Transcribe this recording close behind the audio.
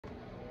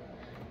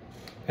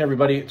Hey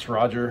everybody, it's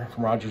Roger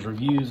from Roger's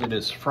Reviews. It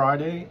is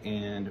Friday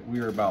and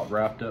we are about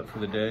wrapped up for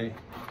the day.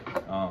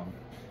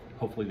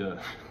 Hopefully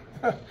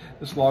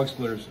this log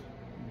splitter's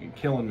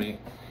killing me.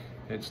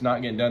 It's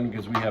not getting done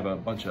because we have a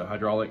bunch of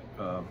hydraulic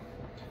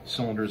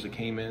cylinders that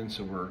came in,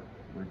 so we're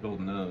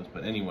rebuilding those.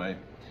 But anyway,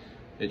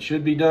 it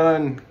should be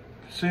done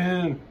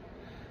soon.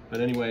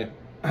 But anyway,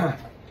 had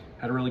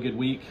a really good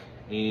week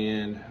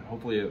and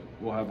hopefully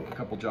we'll have a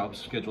couple jobs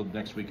scheduled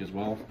next week as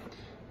well.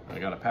 I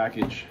got a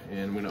package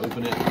and I'm gonna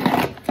open it.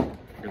 I'm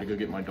gonna go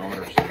get my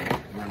daughter, so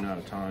I'm running out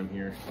of time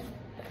here.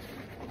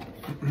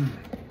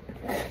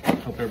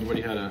 Hope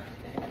everybody had a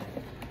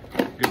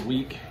good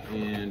week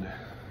and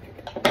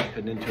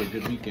heading into a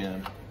good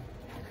weekend.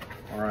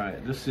 All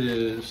right, this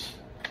is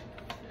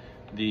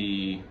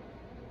the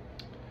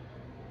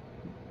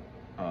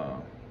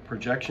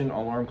projection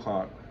alarm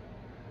clock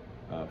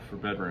for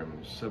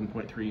bedrooms.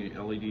 7.3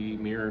 LED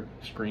mirror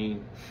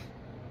screen.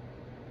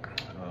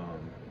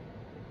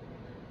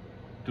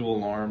 Dual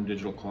alarm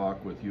digital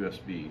clock with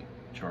USB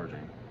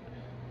charging.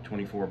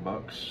 24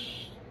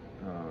 bucks.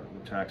 The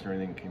tax and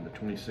everything came to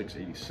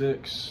 $26.86.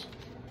 If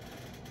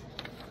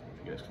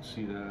you guys can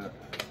see that.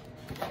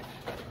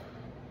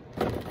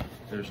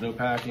 There's no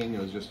packing,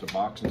 it was just a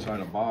box inside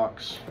a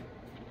box.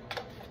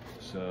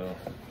 So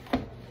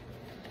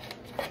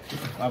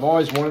I've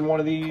always wanted one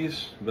of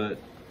these, but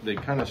they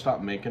kind of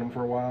stopped making them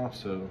for a while.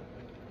 So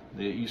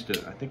they used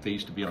to, I think they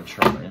used to be on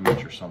Sharp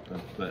Image or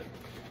something. But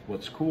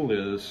what's cool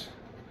is,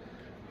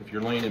 if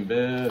you're laying in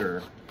bed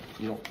or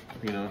you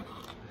can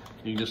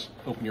just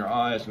open your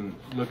eyes and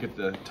look at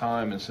the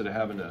time instead of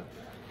having to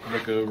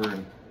look over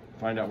and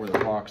find out where the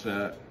clock's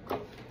at.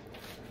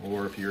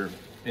 Or if you're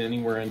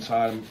anywhere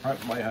inside,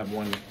 might have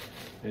one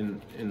in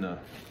the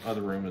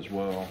other room as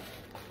well.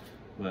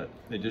 But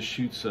it just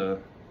shoots a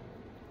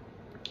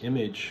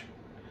image,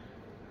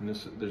 and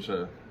there's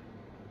a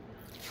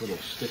little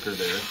sticker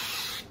there.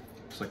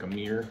 It's like a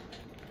mirror.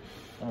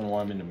 I don't know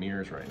why I'm into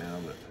mirrors right now,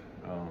 but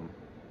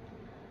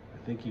I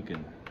think you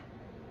can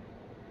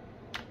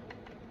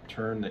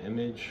turn the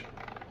image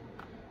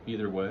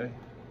either way,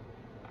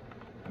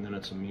 and then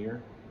it's a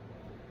mirror.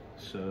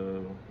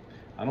 So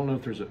I don't know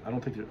if there's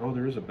oh,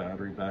 there is a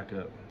battery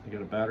backup. You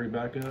got a battery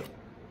backup.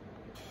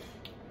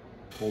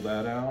 Pull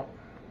that out,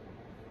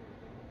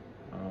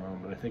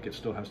 but I think it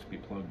still has to be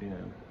plugged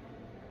in.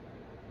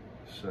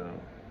 So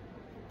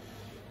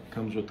it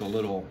comes with a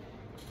little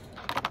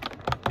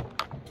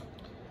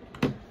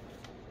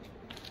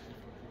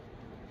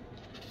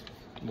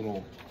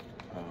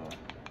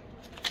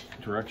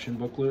direction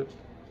booklet.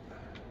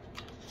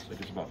 It's like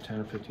it's about 10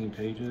 or 15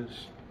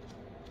 pages.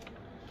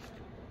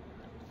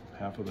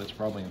 Half of it's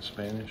probably in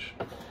Spanish.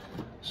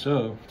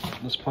 So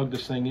let's plug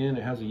this thing in.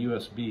 It has a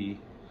USB,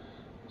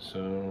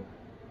 so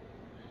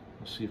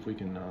let's see if we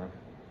can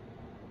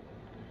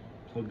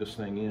plug this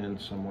thing in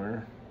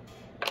somewhere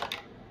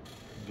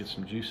and get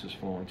some juices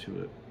flowing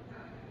to it.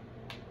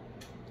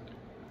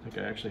 I think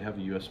I actually have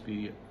a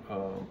USB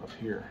up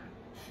here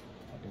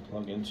I can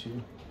plug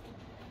into.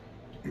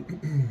 See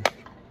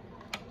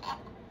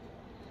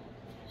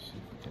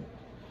if we can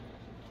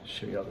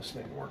show you how this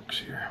thing works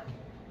here.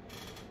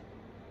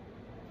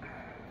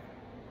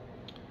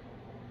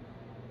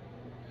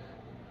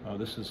 Oh,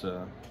 this is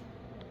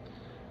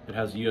it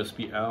has a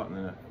USB out and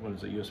then what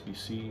is it,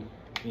 USB-C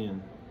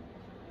in.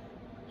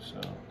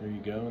 So there you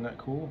go, isn't that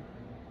cool?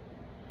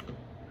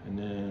 And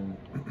then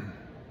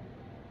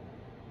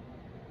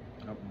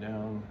up and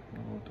down, I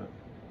don't know what that.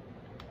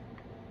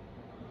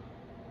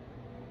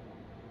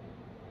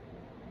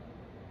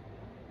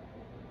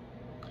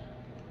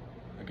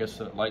 I guess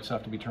the lights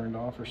have to be turned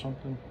off or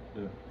something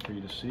for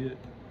you to see it.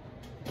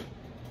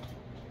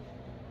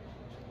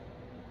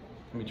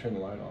 Let me turn the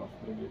light off.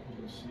 Maybe you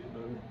can see it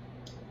better.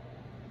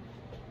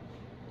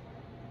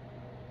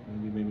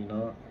 Maybe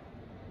not.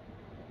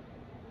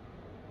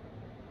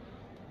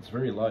 It's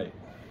very light.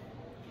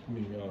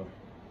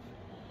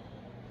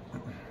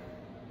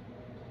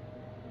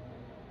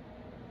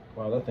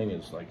 Wow, that thing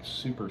is like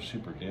super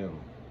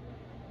dim.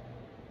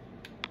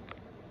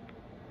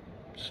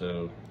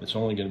 So it's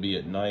only going to be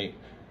at night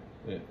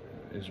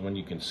is when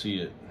you can see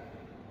it.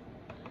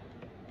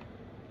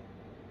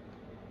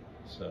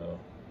 So I don't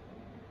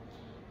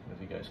know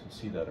if you guys can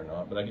see that or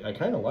not, but I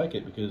kind of like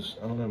it because,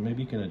 I don't know,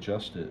 maybe you can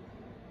adjust it.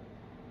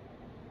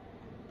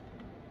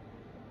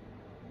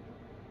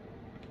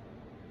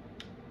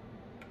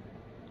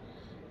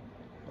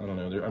 I don't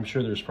know, I'm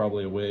sure there's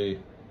probably a way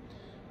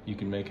you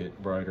can make it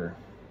brighter.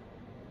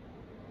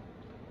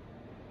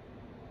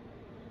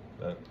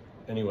 But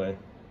anyway,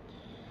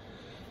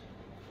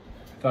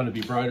 I thought it'd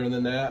be brighter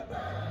than that,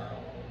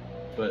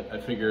 but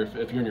I figure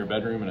if you're in your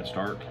bedroom and it's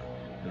dark,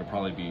 it'll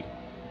probably be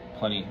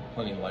plenty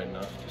light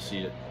enough to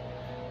see it.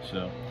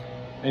 So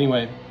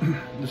anyway,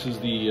 this is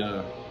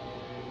the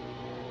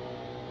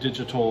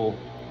digital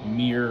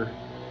mirror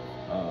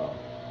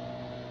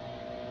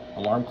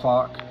alarm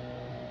clock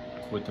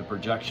with the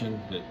projection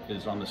that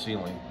is on the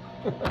ceiling.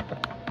 Let's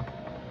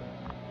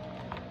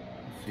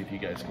see if you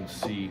guys can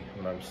see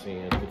what I'm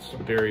seeing. It's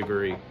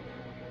very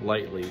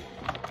lightly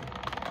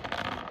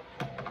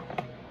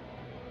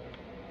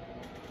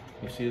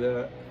see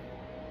that?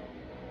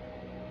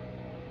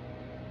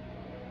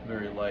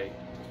 Very light.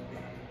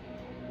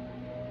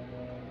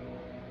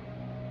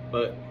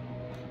 But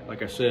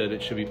like I said,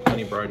 it should be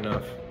plenty bright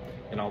enough.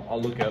 And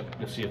I'll look up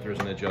to see if there's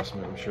an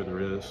adjustment. I'm sure there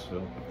is.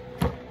 So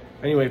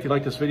anyway, if you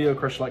like this video,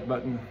 crush the like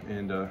button,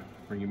 and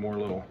bring you more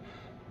little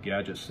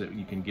gadgets that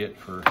you can get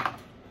for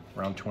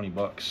around 20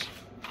 bucks.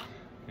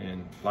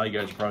 And a lot of you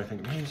guys are probably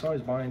thinking, man, he's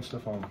always buying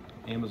stuff on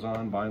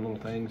Amazon, buying little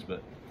things.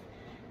 But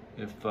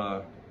if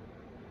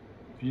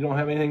you don't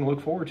have anything to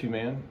look forward to,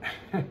 man,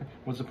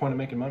 what's the point of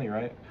making money,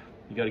 right?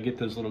 You got to get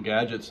those little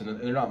gadgets, and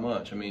they're not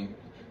much. I mean,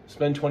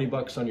 spend 20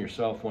 bucks on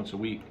yourself once a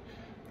week,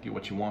 get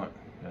what you want.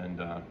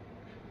 And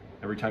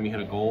every time you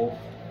hit a goal,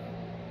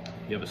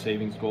 you have a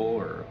savings goal,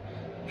 or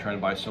you're trying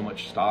to buy so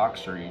much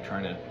stocks, or you're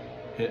trying to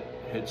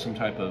hit some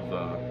type of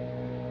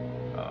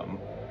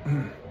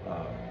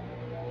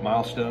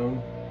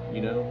milestone,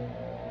 you know,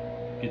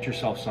 get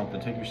yourself something,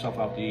 take yourself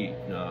out to eat,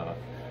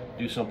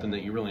 do something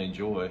that you really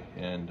enjoy,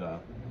 and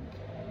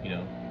you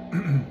know,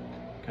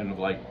 kind of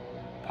like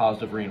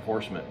positive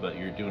reinforcement, but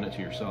you're doing it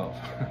to yourself.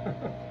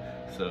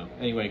 So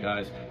anyway,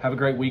 guys, have a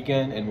great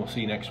weekend, and we'll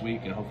see you next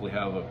week, and hopefully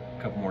have a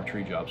couple more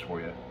tree jobs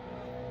for you.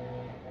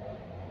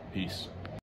 Peace.